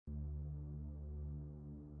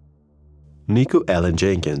Nikko Allen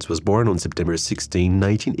Jenkins was born on September 16,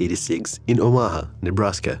 1986 in Omaha,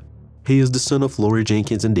 Nebraska. He is the son of Lori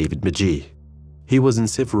Jenkins and David McGee. He was in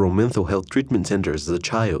several mental health treatment centers as a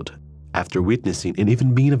child, after witnessing and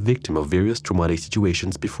even being a victim of various traumatic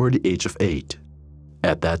situations before the age of 8.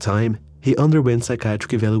 At that time, he underwent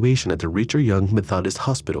psychiatric evaluation at the Richard Young Methodist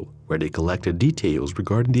Hospital, where they collected details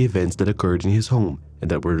regarding the events that occurred in his home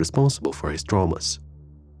and that were responsible for his traumas.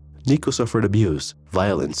 Nikko suffered abuse,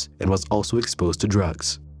 violence, and was also exposed to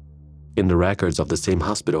drugs. In the records of the same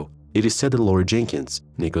hospital, it is said that Lori Jenkins,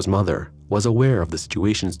 Nikko's mother, was aware of the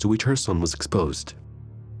situations to which her son was exposed.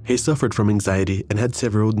 He suffered from anxiety and had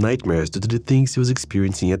several nightmares due to the things he was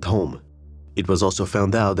experiencing at home. It was also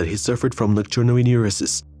found out that he suffered from nocturnal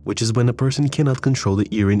enuresis, which is when a person cannot control the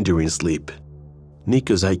urine during sleep.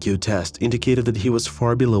 Nikko's IQ test indicated that he was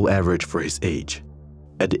far below average for his age.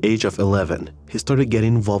 At the age of 11, he started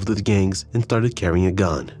getting involved with gangs and started carrying a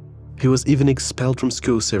gun. He was even expelled from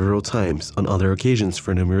school several times on other occasions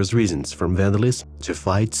for numerous reasons, from vandalism to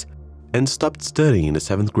fights, and stopped studying in the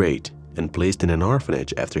 7th grade and placed in an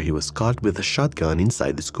orphanage after he was caught with a shotgun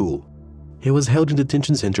inside the school. He was held in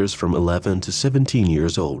detention centers from 11 to 17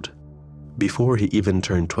 years old. Before he even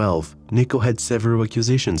turned 12, Nikko had several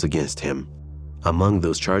accusations against him. Among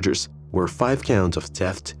those charges were 5 counts of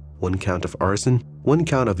theft, 1 count of arson, 1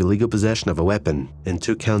 count of illegal possession of a weapon, and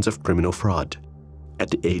 2 counts of criminal fraud.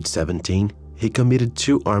 At the age 17, he committed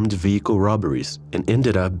 2 armed vehicle robberies and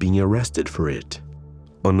ended up being arrested for it.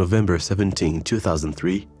 On November 17,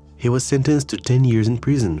 2003, he was sentenced to 10 years in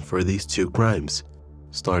prison for these 2 crimes,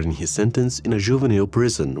 starting his sentence in a juvenile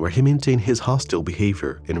prison where he maintained his hostile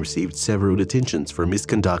behavior and received several detentions for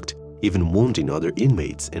misconduct, even wounding other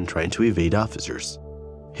inmates and trying to evade officers.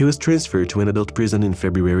 He was transferred to an adult prison in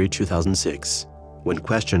February 2006. When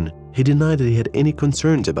questioned, he denied that he had any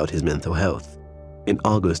concerns about his mental health. In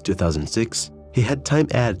August 2006, he had time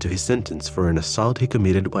added to his sentence for an assault he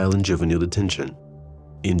committed while in juvenile detention.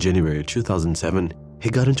 In January 2007, he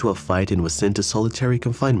got into a fight and was sent to solitary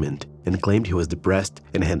confinement and claimed he was depressed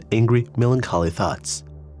and had angry, melancholy thoughts.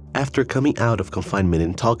 After coming out of confinement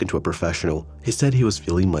and talking to a professional, he said he was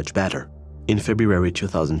feeling much better. In February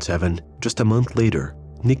 2007, just a month later,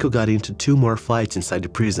 Nikko got into 2 more fights inside the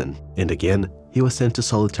prison, and again, he was sent to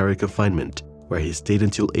solitary confinement, where he stayed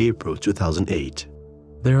until April 2008.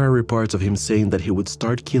 There are reports of him saying that he would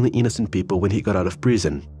start killing innocent people when he got out of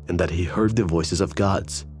prison, and that he heard the voices of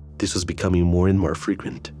gods. This was becoming more and more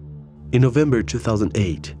frequent. In November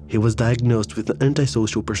 2008, he was diagnosed with an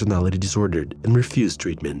antisocial personality disorder and refused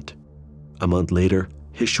treatment. A month later,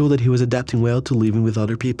 he showed that he was adapting well to living with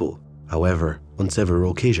other people. However, on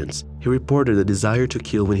several occasions, he reported a desire to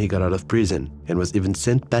kill when he got out of prison and was even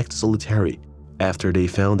sent back to solitary after they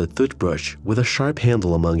found a toothbrush with a sharp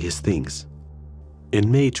handle among his things.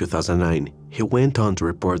 In May 2009, he went on to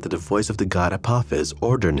report that the voice of the god Apophis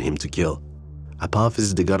ordered him to kill. Apophis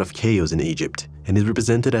is the god of chaos in Egypt and is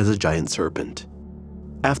represented as a giant serpent.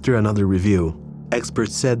 After another review,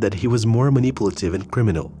 experts said that he was more manipulative and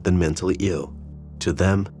criminal than mentally ill. To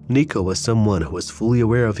them, Nikko was someone who was fully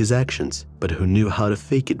aware of his actions, but who knew how to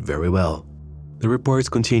fake it very well. The reports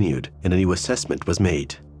continued and a new assessment was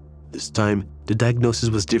made. This time, the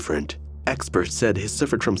diagnosis was different. Experts said he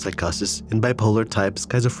suffered from psychosis and bipolar-type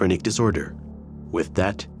schizophrenic disorder. With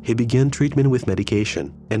that, he began treatment with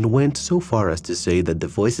medication and went so far as to say that the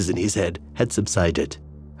voices in his head had subsided.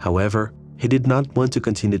 However, he did not want to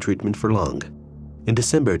continue treatment for long. In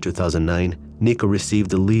December 2009, Nikko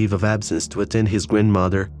received a leave of absence to attend his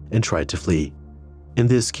grandmother and tried to flee. In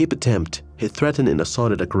the escape attempt, he threatened and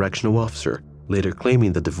assaulted a correctional officer, later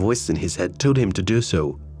claiming that the voices in his head told him to do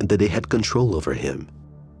so and that they had control over him.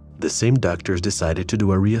 The same doctors decided to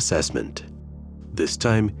do a reassessment. This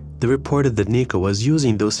time, they reported that Nikko was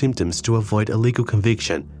using those symptoms to avoid a legal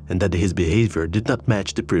conviction and that his behavior did not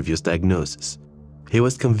match the previous diagnosis. He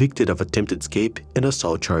was convicted of attempted escape and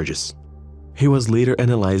assault charges. He was later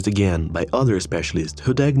analyzed again by other specialists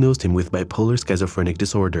who diagnosed him with bipolar schizophrenic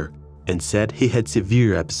disorder and said he had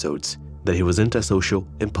severe episodes, that he was antisocial,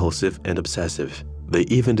 impulsive, and obsessive. They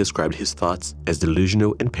even described his thoughts as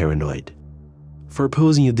delusional and paranoid. For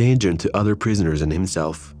posing a danger to other prisoners and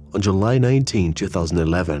himself, on July 19,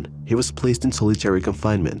 2011, he was placed in solitary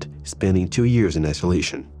confinement, spending 2 years in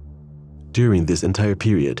isolation. During this entire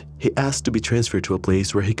period, he asked to be transferred to a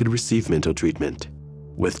place where he could receive mental treatment.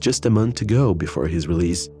 With just a month to go before his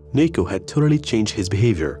release, Nikko had totally changed his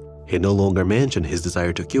behavior. He no longer mentioned his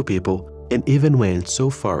desire to kill people and even went so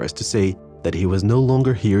far as to say that he was no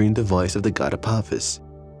longer hearing the voice of the god Apophis.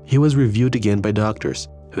 He was reviewed again by doctors,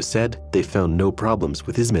 who said they found no problems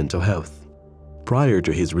with his mental health. prior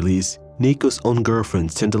to his release, Nikko's own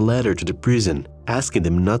girlfriend sent a letter to the prison asking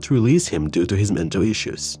them not to release him due to his mental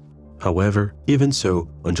issues. However, even so,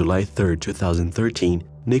 on July 3, 2013,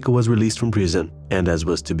 Nikko was released from prison, and as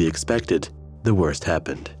was to be expected, the worst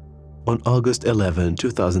happened. On August 11,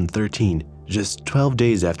 2013, just 12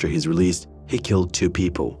 days after his release, he killed 2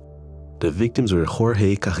 people. The victims were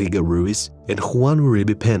Jorge Carriga Ruiz and Juan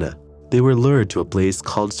Uribe Pena. They were lured to a place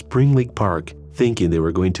called Spring Lake Park, thinking they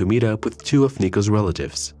were going to meet up with 2 of Nikko's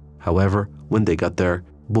relatives. However, when they got there,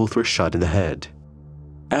 both were shot in the head.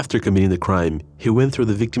 After committing the crime, he went through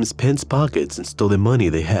the victims' pants pockets and stole the money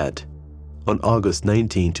they had. On August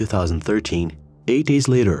 19, 2013, 8 days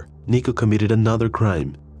later, Nikko committed another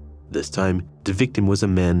crime. This time, the victim was a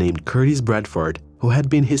man named Curtis Bradford, who had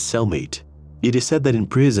been his cellmate. It is said that in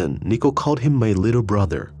prison, Nikko called him my little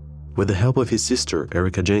brother. With the help of his sister,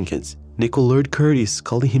 Erica Jenkins, Nikko lured Curtis,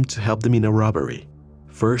 calling him to help them in a robbery.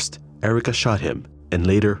 First, Erica shot him, and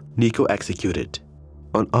later, Nikko executed.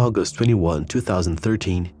 On August 21,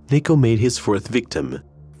 2013, Nikko made his 4th victim,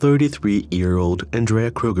 33-year-old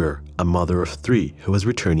Andrea Kruger, a mother of 3 who was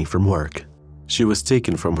returning from work. She was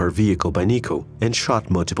taken from her vehicle by Nikko and shot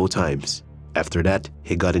multiple times. After that,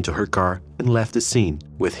 he got into her car and left the scene,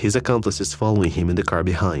 with his accomplices following him in the car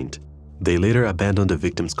behind. They later abandoned the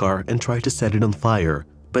victim's car and tried to set it on fire,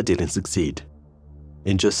 but didn't succeed.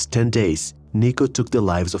 In just 10 days, Nikko took the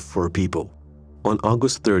lives of 4 people. On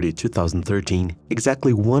August 30, 2013,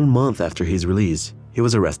 exactly 1 month after his release, he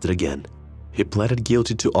was arrested again. He pleaded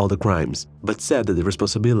guilty to all the crimes, but said that the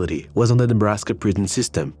responsibility was on the Nebraska prison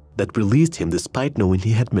system that released him despite knowing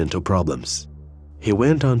he had mental problems. He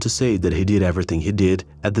went on to say that he did everything he did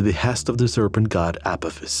at the behest of the serpent god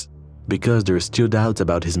Apophis. Because there are still doubts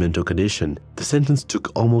about his mental condition, the sentence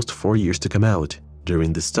took almost 4 years to come out.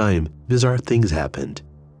 During this time, bizarre things happened.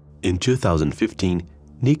 In 2015,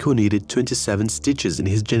 Nikko needed 27 stitches in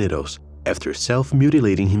his genitals after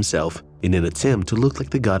self-mutilating himself in an attempt to look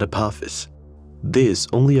like the god Apophis. This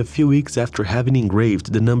only a few weeks after having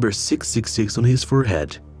engraved the number 666 on his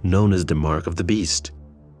forehead, known as the Mark of the Beast.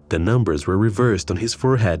 The numbers were reversed on his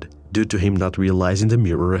forehead due to him not realizing the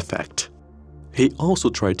mirror effect. He also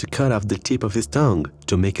tried to cut off the tip of his tongue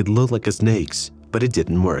to make it look like a snake's, but it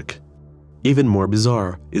didn't work. Even more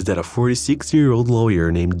bizarre is that a 46-year-old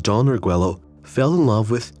lawyer named John Arguello fell in love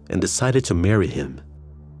with and decided to marry him.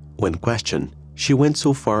 When questioned, she went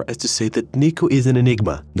so far as to say that Nikko is an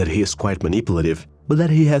enigma, that he is quite manipulative, but that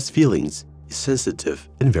he has feelings, is sensitive,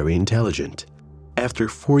 and very intelligent. After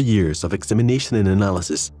 4 years of examination and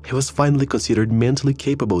analysis, he was finally considered mentally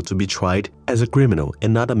capable to be tried as a criminal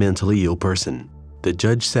and not a mentally ill person. The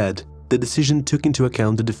judge said the decision took into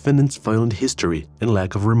account the defendant's violent history and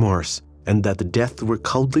lack of remorse, and that the deaths were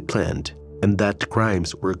coldly planned, and that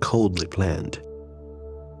crimes were coldly planned.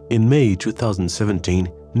 In May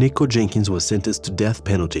 2017, Nikko Jenkins was sentenced to death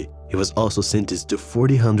penalty. He was also sentenced to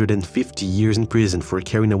 450 years in prison for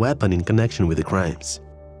carrying a weapon in connection with the crimes.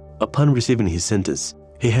 Upon receiving his sentence,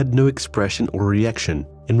 he had no expression or reaction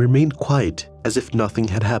and remained quiet as if nothing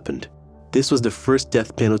had happened. This was the first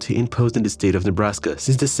death penalty imposed in the state of Nebraska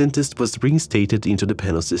since the sentence was reinstated into the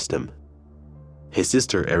penal system. His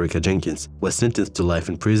sister, Erica Jenkins, was sentenced to life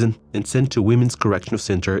in prison and sent to Women's Correctional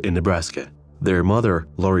Center in Nebraska. Their mother,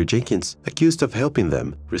 Lori Jenkins, accused of helping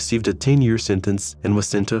them, received a 10-year sentence and was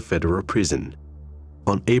sent to a federal prison.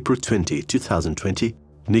 On April 20, 2020,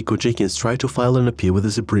 Nikko Jenkins tried to file an appeal with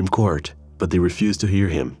the Supreme Court, but they refused to hear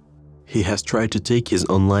him. He has tried to take his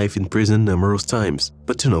own life in prison numerous times,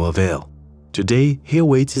 but to no avail. Today, he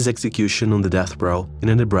awaits his execution on the death row in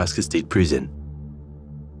a Nebraska state prison.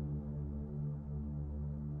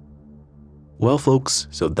 Well folks,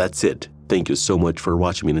 so that's it. Thank you so much for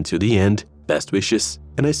watching me until the end. Best wishes,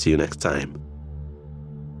 and I see you next time.